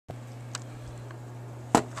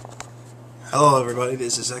Hello everybody,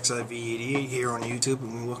 this is XIV88 here on YouTube,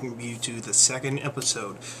 and we welcome you to the second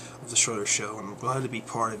episode of the Schroeder Show. I'm glad to be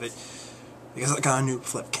part of it because I got a new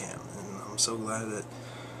flip cam, and I'm so glad that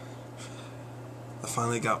I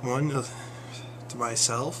finally got one to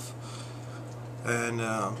myself. And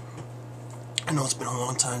I know it's been a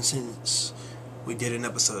long time since we did an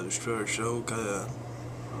episode of the Schroeder Show. Got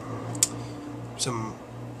some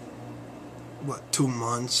 2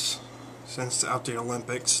 months since after the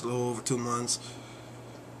Olympics, a little over 2 months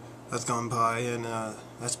that's gone by, and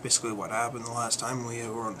that's basically what happened the last time we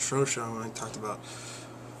were on the Schroeder Show. When I talked about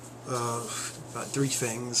 3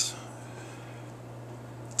 things.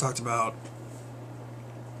 I talked about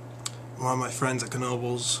one of my friends at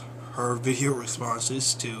Knoebels, her video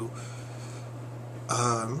responses to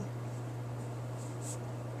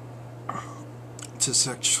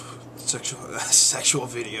sexual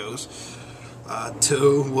videos.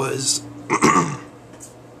 2 was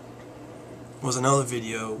another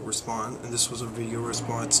video response, and this was a video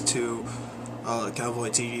response to Cowboy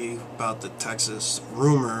TV about the Texas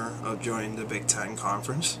rumor of joining the Big Ten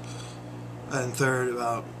Conference, and 3rd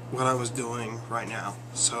about what I was doing right now.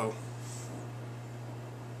 So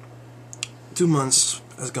 2 months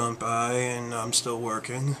has gone by and I'm still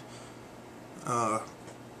working. I'll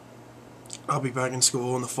be back in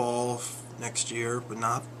school in the fall of next year, but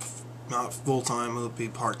not full-time, it'll be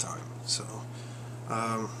part-time. So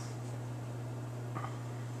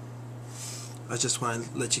I just want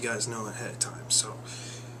to let you guys know ahead of time. So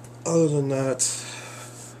other than that,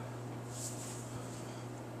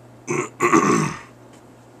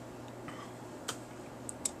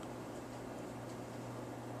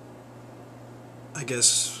 I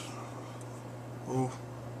guess,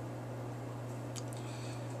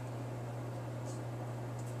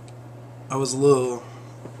 I was a little,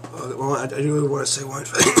 well, I do really want to say one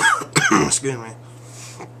thing. Excuse me.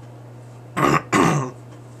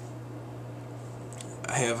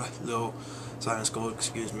 I have a little sinus cold,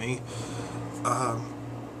 excuse me.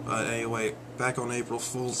 But anyway, back on April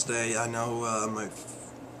Fool's Day, I know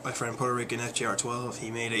my friend Puerto Rican FGR12,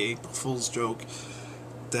 he made a April Fool's joke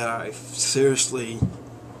that I seriously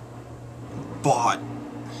bought.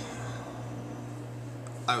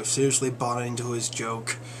 I seriously bought into his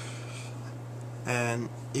joke, and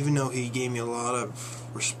even though he gave me a lot of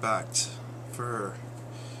respect for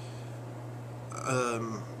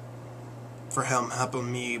him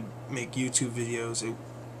helping me make YouTube videos,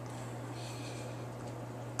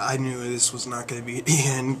 I knew this was not going to be at the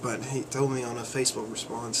end, but he told me on a Facebook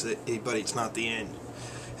response that, hey buddy, it's not the end.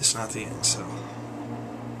 It's not the end. So,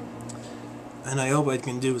 and I hope I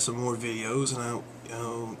can do some more videos, and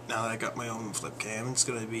now that I got my own flip cam, it's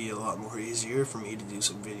going to be a lot more easier for me to do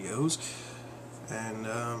some videos, and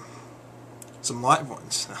some live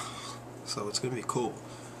ones now. So it's going to be cool.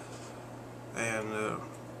 And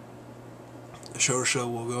the Schroeder Show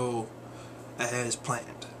will go as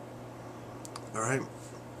planned. Alright?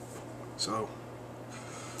 So,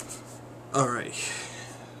 alright.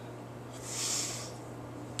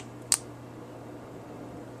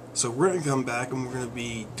 So we're going to come back and we're going to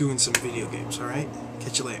be doing some video games, alright?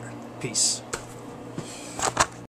 Catch you later. Peace.